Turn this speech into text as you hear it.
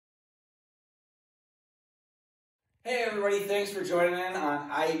Hey everybody, thanks for joining in on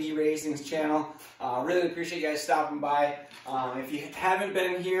IED Racing's channel. Really appreciate you guys stopping by. If you haven't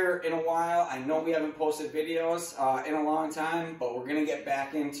been here in a while, I know we haven't posted videos in a long time, but we're going to get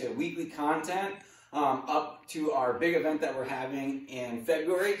back into weekly content up to our big event that we're having in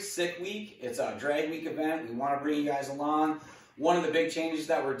February, Sick Week. It's a drag week event. We want to bring you guys along. One of the big changes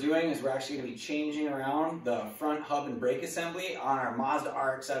that we're doing is we're actually going to be changing around the front hub and brake assembly on our Mazda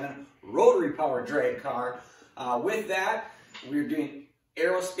RX7 rotary powered drag car. With that, we're doing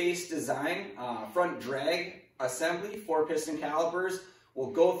Aerospace design, front drag assembly, 4 piston calipers. We'll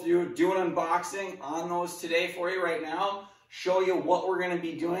go through, do an unboxing on those today for you right now, show you what we're going to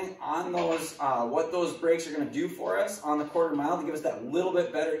be doing on those, what those brakes are going to do for us on the quarter mile to give us that little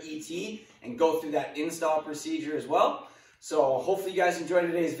bit better ET and go through that install procedure as well. So hopefully you guys enjoyed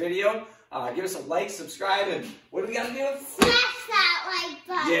today's video. Give us a like, subscribe, and what do we got to do? Smash that like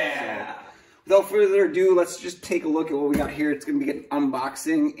button. Yeah. Without further ado, let's just take a look at what we got here. It's going to be an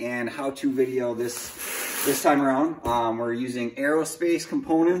unboxing and how-to video this time around. We're using Aerospace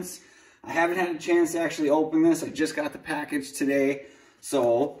components. I haven't had a chance to actually open this. I just got the package today.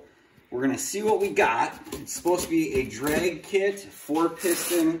 So we're going to see what we got. It's supposed to be a drag kit,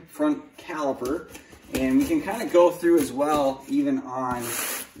 4-piston front caliper. And we can kind of go through as well, even on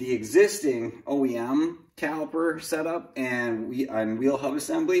the existing OEM caliper setup and wheel hub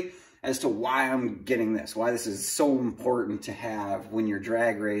assembly, as to why I'm getting this, why this is so important to have when you're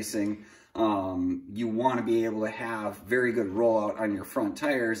drag racing. You want to be able to have very good rollout on your front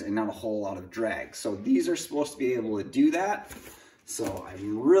tires and not a whole lot of drag. So these are supposed to be able to do that. So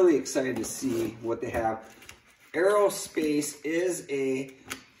I'm really excited to see what they have. Aerospace is a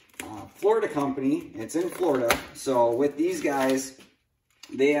Florida company. It's in Florida. So with these guys,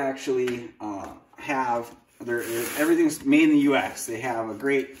 they actually everything's made in the U.S. They have a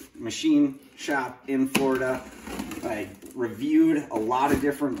great machine shop in Florida. I reviewed a lot of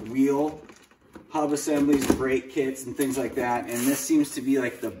different wheel hub assemblies, brake kits, and things like that. And this seems to be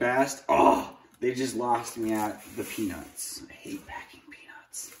like the best. Oh, they just lost me at the peanuts. I hate packing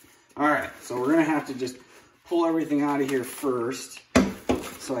peanuts. All right, so we're gonna have to just pull everything out of here first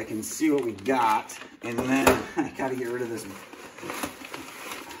so I can see what we got. And then I gotta get rid of this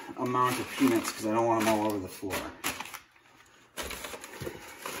amount of peanuts because I don't want them all over the floor.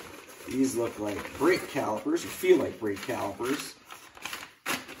 These look like brake calipers, or feel like brake calipers,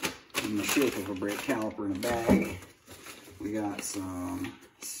 in the shape of a brake caliper in a bag. We got some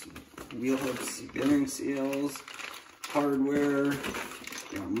wheel hub bearing seals, hardware,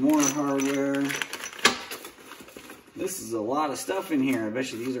 got more hardware. This is a lot of stuff in here. I bet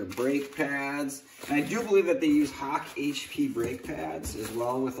you these are brake pads. And I do believe that they use Hawk HP brake pads as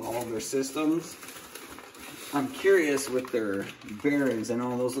well with all of their systems. I'm curious with their bearings. I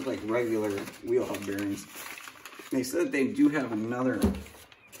know those look like regular wheel hub bearings. They said that they do have another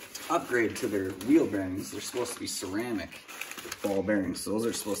upgrade to their wheel bearings. They're supposed to be ceramic ball bearings. So those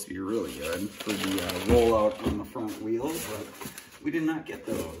are supposed to be really good for the rollout on the front wheels, but we did not get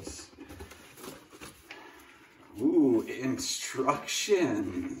those. Ooh,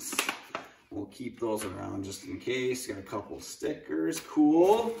 instructions. We'll keep those around just in case. Got a couple stickers,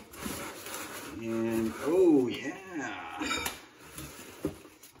 cool. And oh yeah,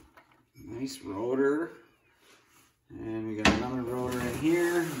 nice rotor. And we got another rotor in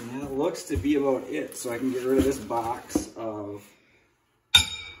here. And that looks to be about it. So I can get rid of this box of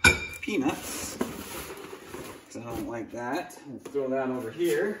peanuts, because I don't like that. We'll throw that over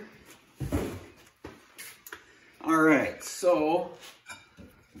here. All right, so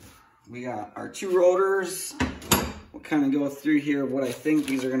we got our 2 rotors. We'll kind of go through here what I think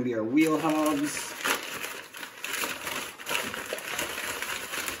these are going to be our wheel hubs.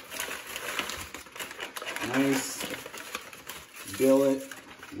 Nice billet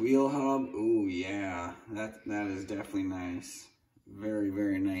wheel hub. Oh yeah, that is definitely nice. Very,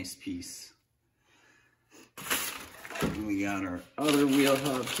 very nice piece. And we got our other wheel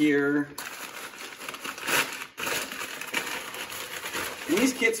hub here. And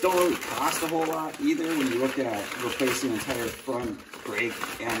these kits don't really cost a whole lot either when you look at replacing an entire front brake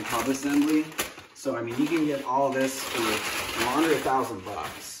and hub assembly. So I mean, you can get all of this for under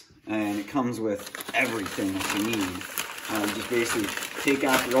 $1,000, and it comes with everything that you need. Just basically take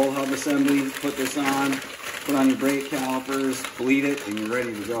out your old hub assembly, put this on, put on your brake calipers, bleed it, and you're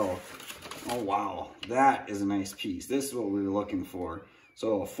ready to go. Oh wow, that is a nice piece. This is what we were looking for.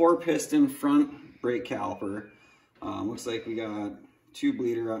 So a 4-piston front brake caliper. Looks like we got 2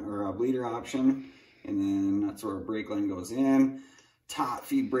 bleeder or a bleeder option, and then that's where our brake line goes in. Top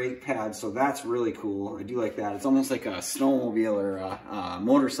feed brake pad, so that's really cool. I do like that. It's almost like a snowmobile or a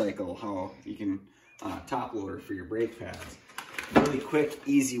motorcycle, how you can top loader for your brake pads. Really quick,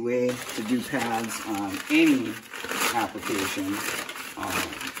 easy way to do pads on any application.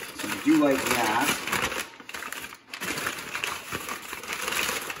 So I do like that.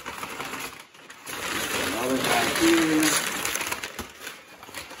 Another back here.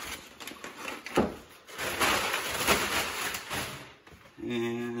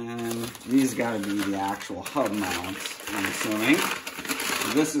 And these got to be the actual hub mounts, I'm assuming.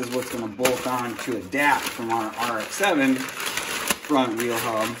 So this is what's going to bolt on to adapt from our RX7 front wheel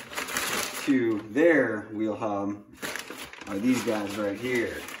hub to their wheel hub, are these guys right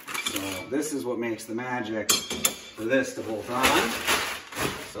here. So this is what makes the magic for this to bolt on.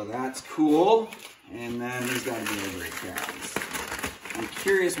 So that's cool. And then these got to be the brake pads. I'm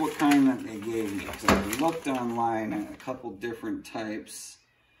curious what kind that they gave me, because I looked online at a couple different types,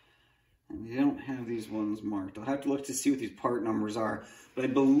 and they don't have these ones marked. I'll have to look to see what these part numbers are, but I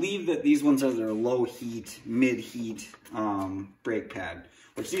believe that these ones are their low heat, mid heat brake pad,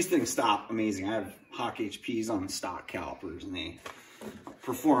 which these things stop amazing. I have Hawk HPs on stock calipers, and they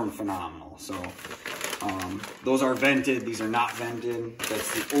perform phenomenal. So those are vented, these are not vented.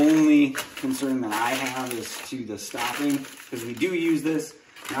 That's the only concern that I have is to the stopping, because we do use this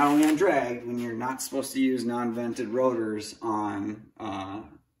not only on drag, when you're not supposed to use non-vented rotors on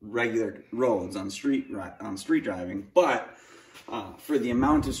regular roads, on street driving, but for the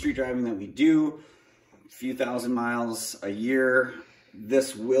amount of street driving that we do, a few thousand miles a year,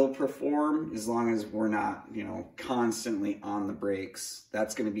 this will perform as long as we're not, you know, constantly on the brakes.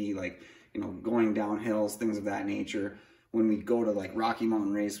 That's going to be like, you know, going down hills, things of that nature. When we go to like Rocky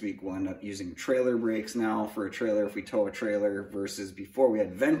Mountain Race Week, we'll end up using trailer brakes now for a trailer if we tow a trailer, versus before we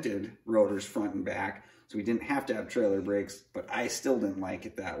had vented rotors front and back, so we didn't have to have trailer brakes, but I still didn't like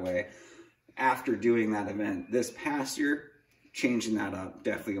it that way. After doing that event this past year, changing that up,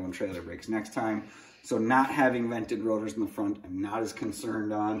 definitely going trailer brakes next time. So not having vented rotors in the front, I'm not as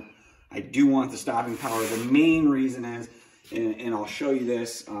concerned on. I do want the stopping power. The main reason is, and I'll show you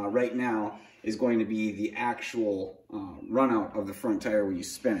this right now, is going to be the actual run out of the front tire when you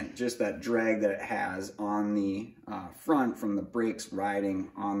spin it. Just that drag that it has on the front from the brakes riding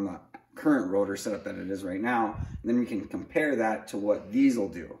on the current rotor setup that it is right now. And then we can compare that to what these will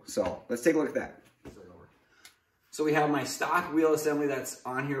do. So let's take a look at that. So we have my stock wheel assembly that's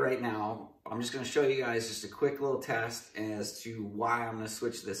on here right now. I'm just going to show you guys just a quick little test as to why I'm going to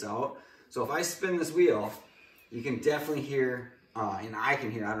switch this out. So if I spin this wheel, you can definitely hear, and I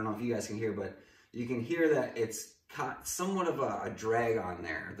can hear, I don't know if you guys can hear, but you can hear that it's got somewhat of a drag on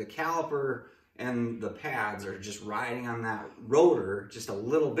there. The caliper and the pads are just riding on that rotor just a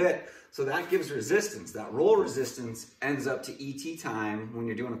little bit. So that gives resistance. That roll resistance ends up to ET time when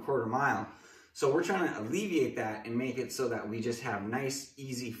you're doing a quarter mile. So we're trying to alleviate that and make it so that we just have nice,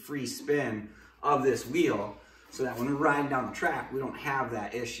 easy, free spin of this wheel, so that when we're riding down the track, we don't have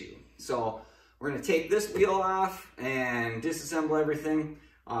that issue. So we're gonna take this wheel off and disassemble everything.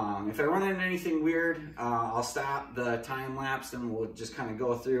 If I run into anything weird, I'll stop the time lapse and we'll just kind of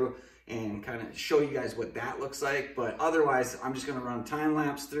go through and kind of show you guys what that looks like. But otherwise, I'm just gonna run time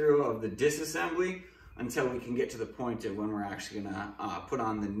lapse through of the disassembly until we can get to the point of when we're actually gonna put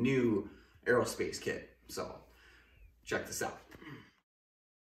on the new Aerospace kit. So check this out.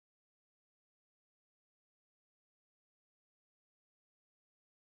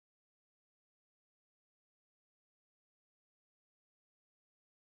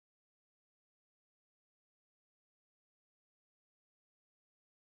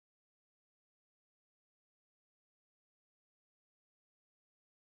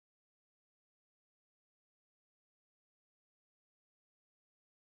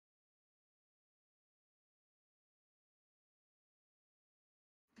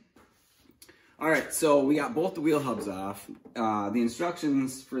 All right, so we got both the wheel hubs off. The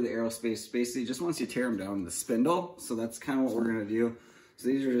instructions for the Aerospace basically just wants you to tear them down the spindle. So that's kind of what we're gonna do. So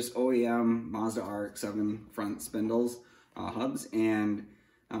these are just OEM Mazda RX7 front spindles, hubs. And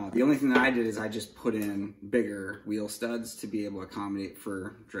the only thing that I did is I just put in bigger wheel studs to be able to accommodate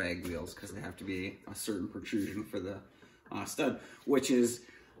for drag wheels, because they have to be a certain protrusion for the stud, which is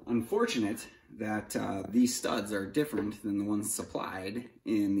unfortunate that these studs are different than the ones supplied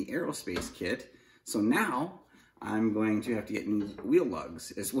in the Aerospace kit. So now I'm going to have to get new wheel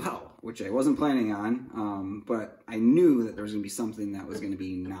lugs as well, which I wasn't planning on, but I knew that there was gonna be something that was gonna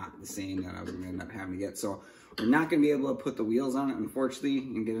be not the same that I was gonna end up having to get. So we're not gonna be able to put the wheels on it, unfortunately,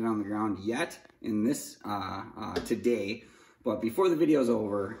 and get it on the ground yet in this today. But before the video's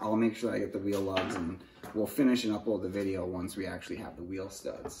over, I'll make sure I get the wheel lugs, and we'll finish and upload the video once we actually have the wheel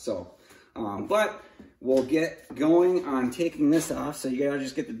studs. So, but we'll get going on taking this off. So you gotta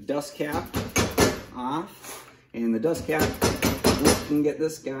just get the dust cap off. And the dust cap, we can get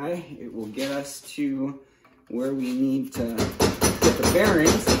this guy. It will get us to where we need to get the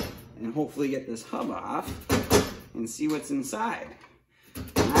bearings and hopefully get this hub off and see what's inside.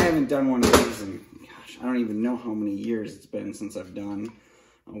 I haven't done one of these in, gosh, I don't even know how many years it's been since I've done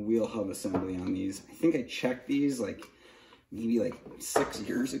a wheel hub assembly on these. I think I checked these like maybe like 6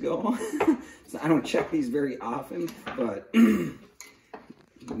 years ago. So I don't check these very often, but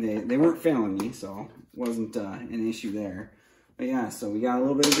they weren't failing me, so it wasn't an issue there. But yeah, so we got a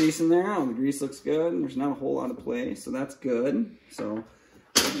little bit of grease in there. All the grease looks good. There's not a whole lot of play, so that's good. So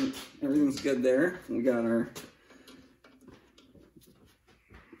everything's good there. We got our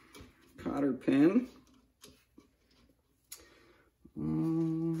cotter pin. How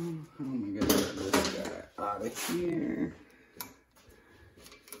am I gonna get this guy out of here?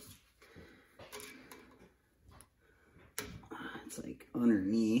 It's like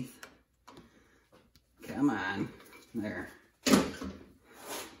underneath. Come on. There.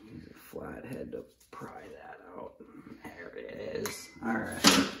 Use a flat head to pry that out. There it is. Alright.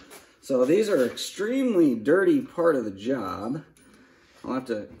 So these are extremely dirty part of the job. I'll have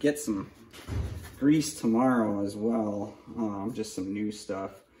to get some grease tomorrow as well. Just some new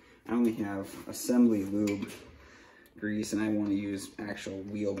stuff. I only have assembly lube grease, and I want to use actual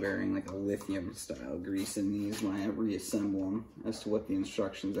wheel bearing, like a lithium style grease in these when I reassemble them, as to what the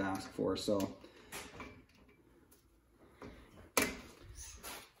instructions ask for. So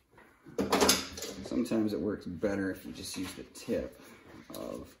sometimes it works better if you just use the tip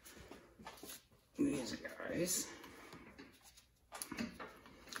of these guys.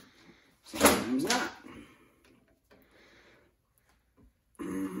 Sometimes not.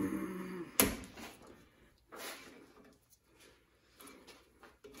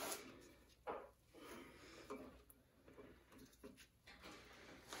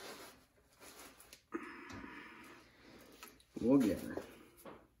 We'll get her.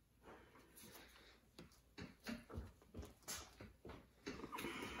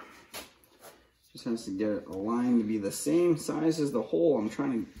 Just has to get it aligned to be the same size as the hole I'm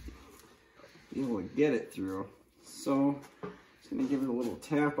trying to be able to get it through. So just gonna give it a little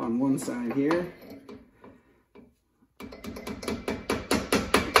tap on one side here.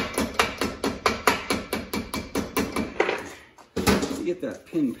 To get that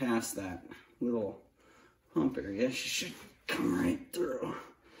pin past that little hump area, she should come right through.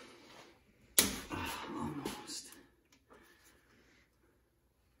 Almost.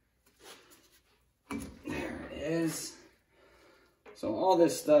 There it is. So all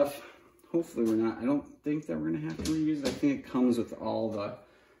this stuff, hopefully I don't think that we're gonna have to reuse it. I think it comes with all the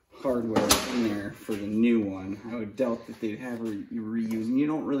hardware in there for the new one. I would doubt that they'd have reuse, and you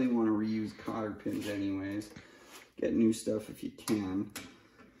don't really want to reuse cotter pins anyways. Get new stuff if you can.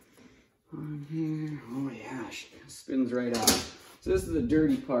 On here, oh yeah, she spins right out. So this is the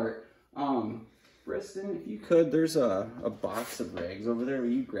dirty part. Briston, if you could, there's a box of rags over there. Will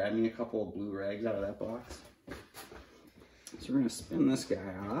you grab me a couple of blue rags out of that box? So we're gonna spin this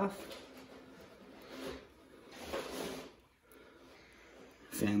guy off.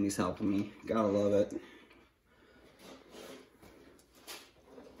 Family's helping me, gotta love it.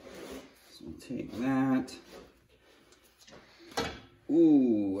 So we'll take that.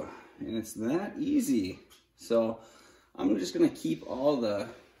 Ooh. And it's that easy. So I'm just gonna keep all the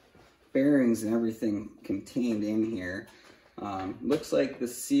bearings and everything contained in here. Looks like the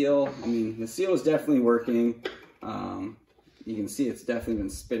seal, the seal is definitely working. You can see it's definitely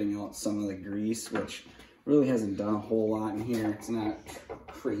been spitting out some of the grease, which really hasn't done a whole lot in here. It's not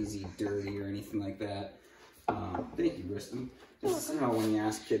crazy dirty or anything like that. Thank you, Briston. This is how when you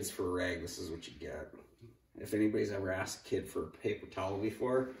ask kids for a rag, this is what you get. If anybody's ever asked a kid for a paper towel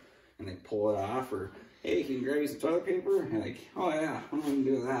before, and they pull it off, or hey, can you grab me some toilet paper? And like, oh yeah, what am I gonna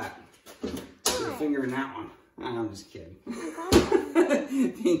do with that? Put your finger in that one. I'm just kidding.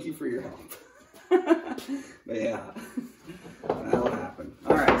 Thank you for your help. But yeah, that'll happen.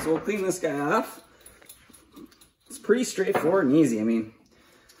 All right, so we'll clean this guy off. It's pretty straightforward and easy.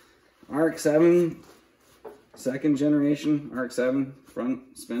 RX7, second generation RX7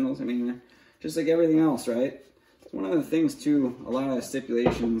 front spindles. Just like everything else, right? One of the things too, a lot of the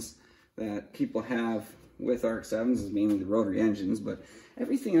stipulations that people have with RX7s is mainly the rotary engines, but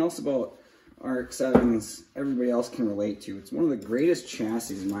everything else about RX7s, everybody else can relate to. It's one of the greatest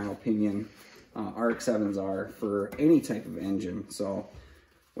chassis, in my opinion, RX7s are for any type of engine. So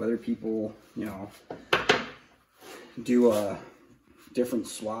whether people, do a different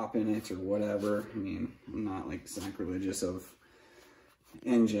swap in it or whatever, I'm not like sacrilegious of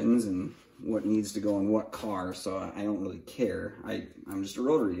engines and what needs to go in what car, so I don't really care. I'm just a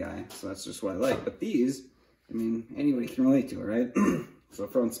rotary guy, so that's just what I like. But these, I mean, anybody can relate to it, right? So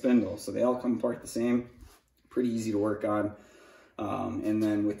front spindle, so they all come apart the same, pretty easy to work on. And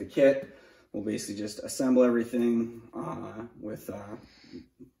then with the kit, we'll basically just assemble everything with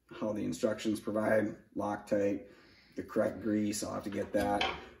how the instructions provide, Loctite, the correct grease, I'll have to get that.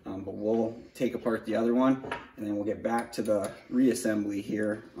 But we'll take apart the other one, and then we'll get back to the reassembly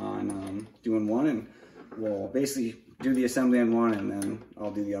here on doing one, and we'll basically do the assembly on one, and then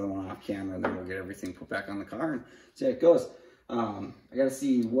I'll do the other one off camera, and then we'll get everything put back on the car and see how it goes. I gotta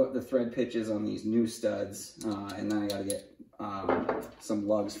see what the thread pitch is on these new studs, and then I gotta get some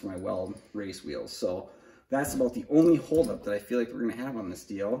lugs for my weld race wheels. So that's about the only holdup that I feel like we're gonna have on this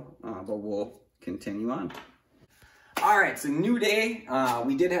deal, but we'll continue on. All right, so new day.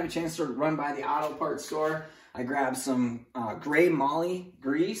 We did have a chance to run by the auto parts store. I grabbed some gray moly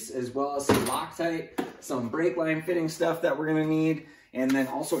grease, as well as some Loctite, some brake line fitting stuff that we're gonna need, and then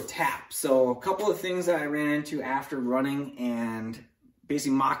also tap. So a couple of things that I ran into after running and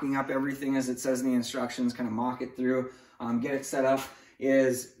basically mocking up everything as it says in the instructions, kind of mock it through, get it set up,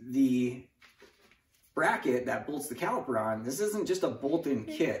 is the bracket that bolts the caliper on. This isn't just a bolt-in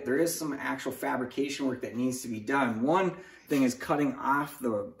kit. There is some actual fabrication work that needs to be done. One thing is cutting off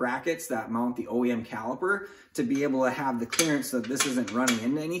the brackets that mount the OEM caliper to be able to have the clearance so that this isn't running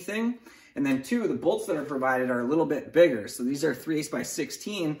into anything. And then two, the bolts that are provided are a little bit bigger. So these are 3/8 by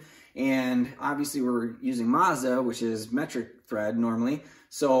 16, and obviously we're using Mazda, which is metric thread normally.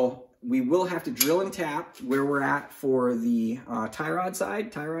 So we will have to drill and tap where we're at for the tie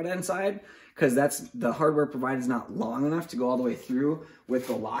rod end side, because that's the hardware provided is not long enough to go all the way through with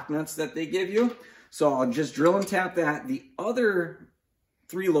the lock nuts that they give you. So I'll just drill and tap that. The other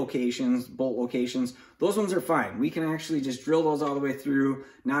 3 locations, bolt locations, those ones are fine. We can actually just drill those all the way through,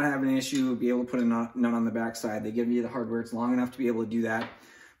 not have an issue, be able to put a nut on the back side. They give you the hardware, it's long enough to be able to do that.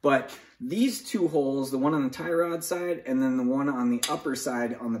 But these 2 holes, the one on the tie rod side and then the one on the upper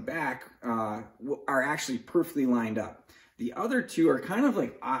side on the back, are actually perfectly lined up. The other 2 are kind of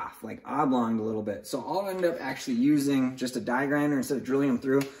like off, like oblonged a little bit. So I'll end up actually using just a die grinder instead of drilling them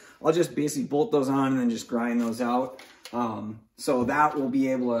through. I'll just basically bolt those on and then just grind those out. So that will be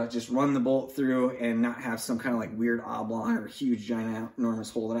able to just run the bolt through and not have some kind of like weird oblong or huge giant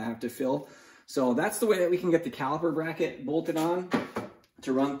enormous hole that I have to fill. So that's the way that we can get the caliper bracket bolted on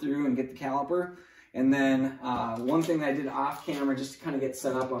to run through and get the caliper. And then one thing that I did off camera just to kind of get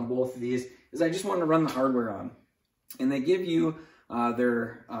set up on both of these is I just wanted to run the hardware on. And they give you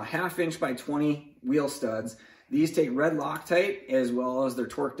their 1/2 inch by 20 wheel studs. These take red Loctite, as well as they're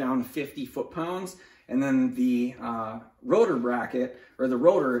torqued down to 50 foot-pounds. And then the rotor bracket, or the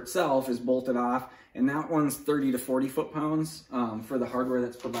rotor itself, is bolted off, and that one's 30 to 40 foot-pounds for the hardware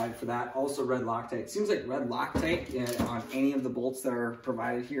that's provided for that. Also red Loctite. It seems like red Loctite on any of the bolts that are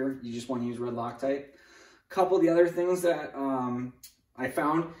provided here, you just want to use red Loctite. A couple of the other things that I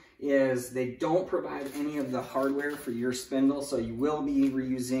found is they don't provide any of the hardware for your spindle, so you will be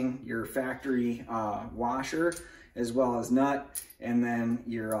reusing your factory washer as well as nut, and then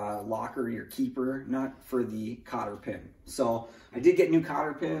your locker, your keeper nut for the cotter pin. So I did get new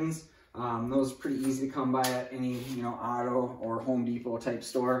cotter pins. Those are pretty easy to come by at any auto or Home Depot type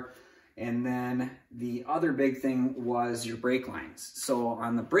store. And then the other big thing was your brake lines. So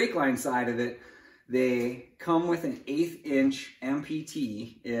on the brake line side of it, they come with an 1/8 inch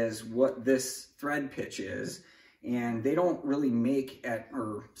MPT is what this thread pitch is. And they don't really make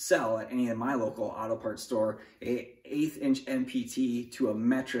or sell at any of my local auto parts store a 1/8 inch MPT to a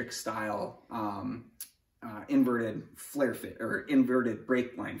metric style inverted flare fit or inverted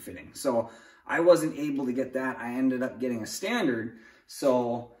brake line fitting. So I wasn't able to get that. I ended up getting a standard.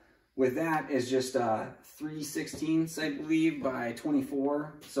 So with that is just 3/16, I believe, by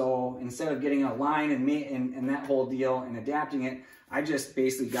 24. So instead of getting a line and that whole deal and adapting it, I just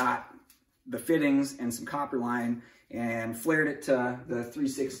basically got the fittings and some copper line and flared it to the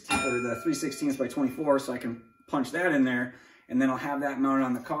 3/16 by 24, so I can punch that in there, and then I'll have that mounted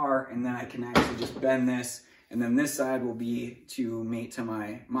on the car, and then I can actually just bend this, and then this side will be to mate to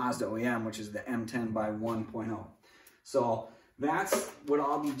my Mazda OEM, which is the M10 by 1.0. So that's what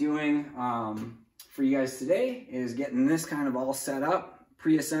I'll be doing for you guys today, is getting this kind of all set up,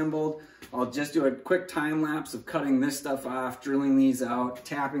 pre-assembled. I'll just do a quick time lapse of cutting this stuff off, drilling these out,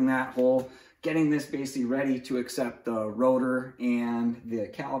 tapping that hole, getting this basically ready to accept the rotor and the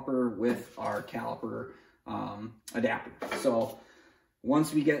caliper with our caliper adapter. So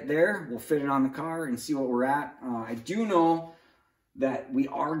once we get there, we'll fit it on the car and see what we're at. I do know that we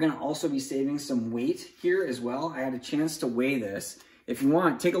are going to also be saving some weight here as well. I had a chance to weigh this, if you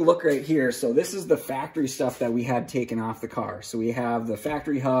want, take a look right here. So this is the factory stuff that we had taken off the car. So we have the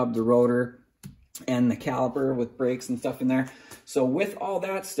factory hub, the rotor, and the caliper with brakes and stuff in there. So with all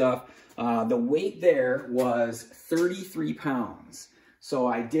that stuff, the weight there was 33 pounds. So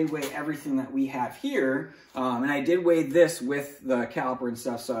I did weigh everything that we have here, and I did weigh this with the caliper and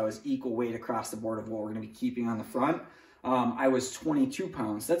stuff, so I was equal weight across the board of what we're going to be keeping on the front. I was 22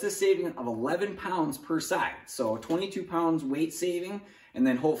 pounds. That's a saving of 11 pounds per side. So 22 pounds weight saving, and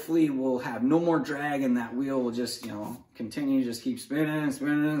then hopefully we'll have no more drag, and that wheel will just, you know, continue to just keep spinning,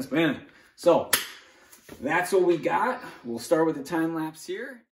 spinning, and spinning. So that's what we got. We'll start with the time lapse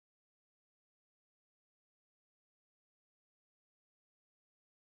here.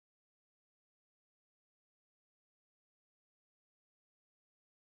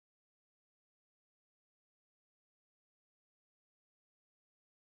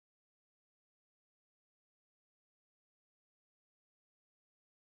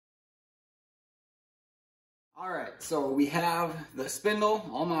 All right, so we have the spindle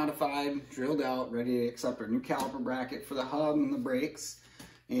all modified, drilled out, ready to accept our new caliper bracket for the hub and the brakes.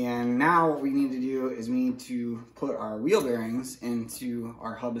 And now what we need to do is we need to put our wheel bearings into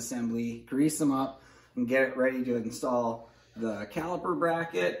our hub assembly, grease them up, and get it ready to install the caliper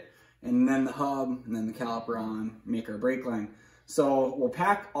bracket, and then the hub, and then the caliper on, make our brake line. So we'll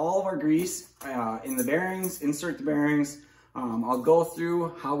pack all of our grease in the bearings, insert the bearings. I'll go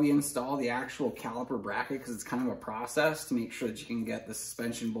through how we install the actual caliper bracket because it's kind of a process to make sure that you can get the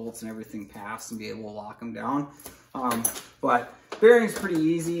suspension bolts and everything passed and be able to lock them down. But bearing's pretty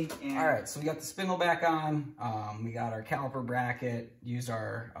easy. And all right, so we got the spindle back on. We got our caliper bracket, used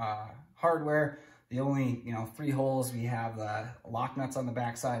our hardware. The only, 3 holes, we have the lock nuts on the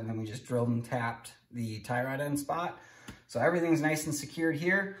backside, and then we just drilled and tapped the tie rod end spot. So everything's nice and secured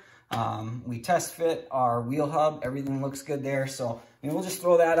here. We test fit our wheel hub. Everything looks good there. So we'll just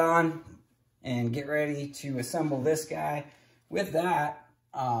throw that on and get ready to assemble this guy. With that,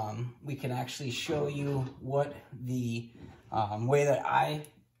 we can actually show you what the way that I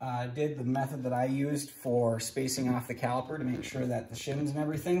did, the method that I used for spacing off the caliper to make sure that the shims and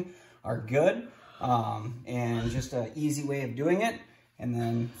everything are good. And just an easy way of doing it. And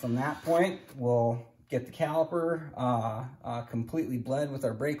then from that point, we'll get the caliper completely bled with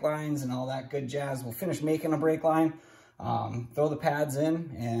our brake lines and all that good jazz. We'll finish making a brake line, throw the pads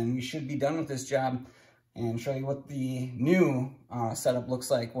in, and we should be done with this job and show you what the new setup looks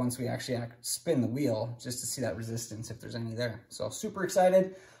like once we actually spin the wheel, just to see that resistance if there's any there. So super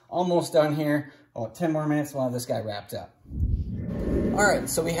excited, almost done here. About 10 more minutes, we'll have this guy wrapped up. All right,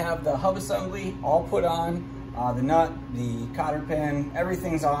 so we have the hub assembly all put on, the nut, the cotter pin,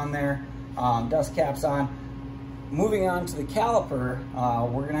 everything's on there. Dust caps on. Moving on to the caliper,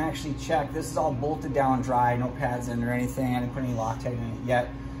 we're gonna actually check. This is all bolted down dry, no pads in or anything. I didn't put any Loctite in it yet.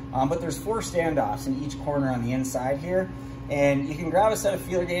 But there's 4 standoffs in each corner on the inside here. And you can grab a set of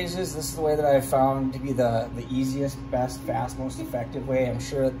feeler gauges. This is the way that I've found to be the easiest, best, fast, most effective way. I'm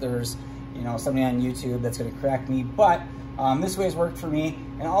sure that there's, somebody on YouTube that's gonna correct me, but this way has worked for me.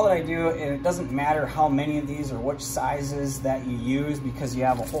 And all that I do, and it doesn't matter how many of these or which sizes that you use, because you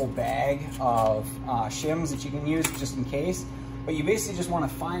have a whole bag of shims that you can use just in case. But you basically just want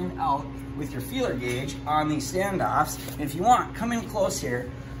to find out with your feeler gauge on these standoffs. And if you want, come in close here.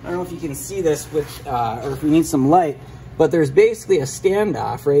 I don't know if you can see this with, or if we need some light, but there's basically a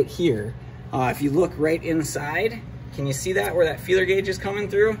standoff right here. If you look right inside, can you see that, where that feeler gauge is coming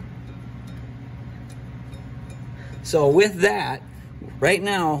through? So with that, right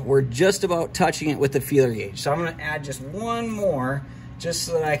now, we're just about touching it with the feeler gauge. So I'm gonna add just one more, just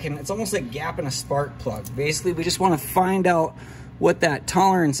so that I can, it's almost like gapping a spark plug. Basically, we just wanna find out what that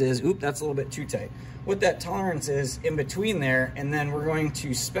tolerance is. Oop, that's a little bit too tight. What that tolerance is in between there, and then we're going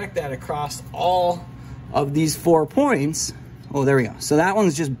to spec that across all of these 4 points. Oh, there we go. So that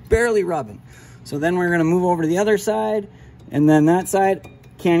one's just barely rubbing. So then we're gonna move over to the other side, and then that side,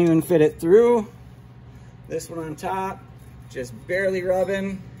 can't even fit it through. This one on top, just barely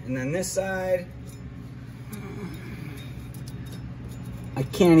rubbing. And then this side, I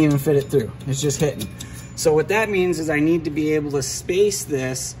can't even fit it through. It's just hitting. So what that means is I need to be able to space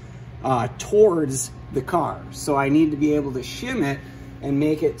this towards the car. So I need to be able to shim it and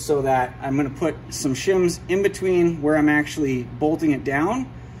make it so that I'm gonna put some shims in between where I'm actually bolting it down.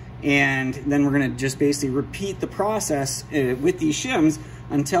 And then we're gonna just basically repeat the process with these shims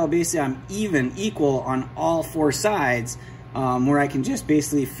until basically I'm equal on all 4 sides, where I can just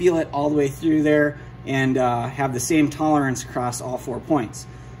basically feel it all the way through there and have the same tolerance across all 4 points.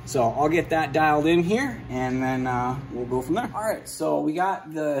 So I'll get that dialed in here, and then we'll go from there. All right, so we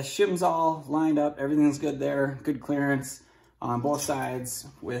got the shims all lined up. Everything's good there, good clearance. on both sides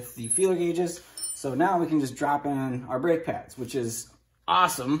with the feeler gauges. So now we can just drop in our brake pads, which is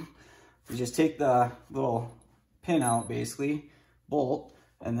awesome. You just take the little pin out, basically, bolt,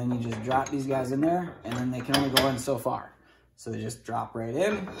 and then you just drop these guys in there, and then they can only go in so far. So they just drop right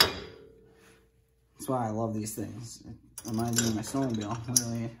in. That's why I love these things. It reminds me of my snowmobile,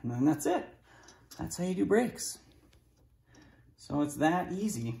 literally. And then that's it. That's how you do brakes. So it's that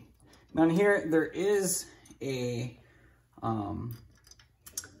easy. Down here, there is a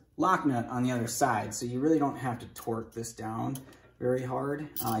lock nut on the other side, so you really don't have to torque this down very hard.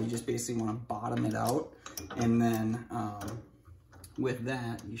 You just basically want to bottom it out, and then with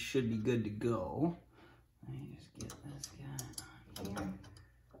that, you should be good to go. Let me just get this guy on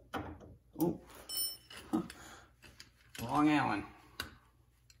here. Oh, huh. Wrong Allen.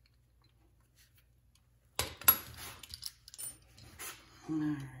 All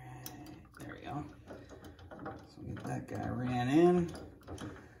right, there we go. So get that guy ran in.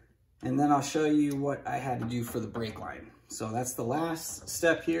 And then I'll show you what I had to do for the brake line. So that's the last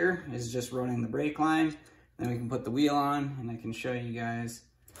step here, is just running the brake line. Then we can put the wheel on, and I can show you guys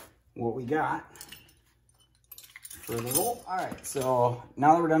what we got for the roll. All right, so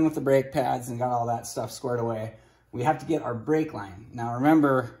now that we're done with the brake pads and got all that stuff squared away, we have to get our brake line. Now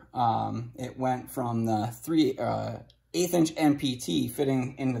remember, it went from the 1/8" MPT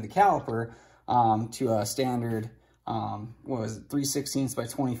fitting into the caliper to a standard, what was it, 3/16 by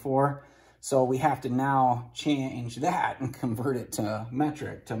 24. So we have to now change that and convert it to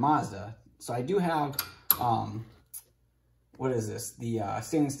metric, to Mazda. So I do have, what is this? The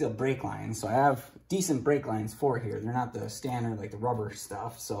stainless steel brake lines. So I have decent brake lines for here. They're not the standard, like the rubber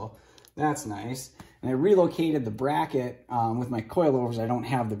stuff. So that's nice. And I relocated the bracket with my coilovers. I don't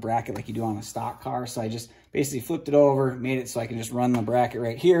have the bracket like you do on a stock car. So I just basically flipped it over, made it so I can just run the bracket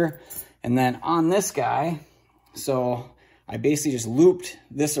right here. And then on this guy, so I basically just looped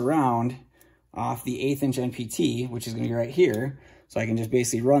this around off the 1/8" NPT, which is going to be right here. So I can just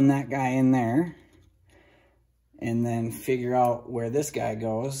basically run that guy in there and then figure out where this guy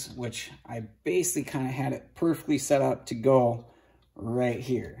goes, which I basically kind of had it perfectly set up to go right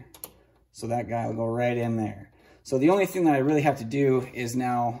here. So that guy will go right in there. So the only thing that I really have to do is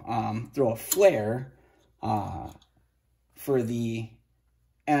now throw a flare for the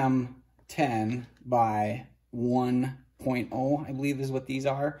M10 by 1.0, I believe is what these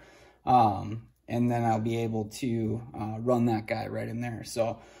are. And then I'll be able to run that guy right in there.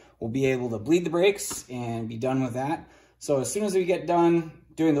 So we'll be able to bleed the brakes and be done with that. So as soon as we get done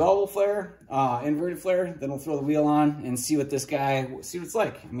doing the bubble flare, inverted flare, then we'll throw the wheel on and see what this guy, see what it's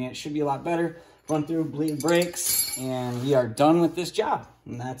like. I mean, it should be a lot better. Run through, bleed brakes, and we are done with this job.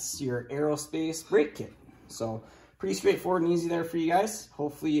 And that's your Aerospace brake kit. So pretty straightforward and easy there for you guys.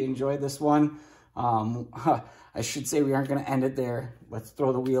 Hopefully you enjoyed this one. I should say we aren't going to end it there. Let's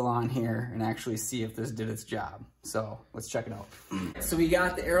throw the wheel on here and actually see if this did its job. So let's check it out. So we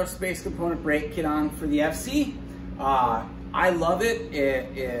got the Aerospace component brake kit on for the FC. I love it.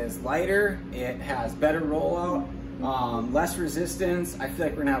 It is lighter. It has better rollout, less resistance. I feel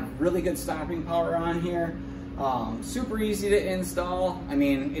like we're gonna have really good stopping power on here. Super easy to install. I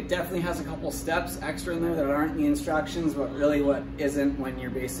mean, it definitely has a couple steps extra in there that aren't in the instructions, but really what isn't when you're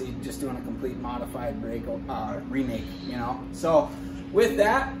basically just doing a complete modified brake remake, you know? So with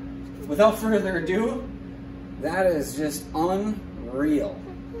that, without further ado, that is just unreal.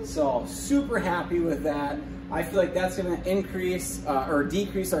 So super happy with that. I feel like that's gonna increase or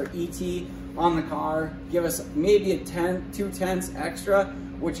decrease our ET on the car, give us maybe a 2/10 extra,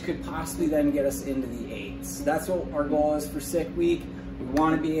 which could possibly then get us into the 8s. That's what our goal is for Sick Week. We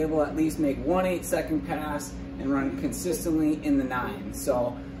want to be able to at least make 1 8-second pass and run consistently in the 9s.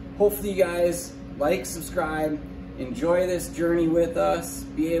 So hopefully you guys like, subscribe, enjoy this journey with us,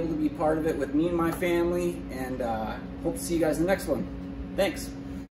 be able to be part of it with me and my family, and hope to see you guys in the next one. Thanks.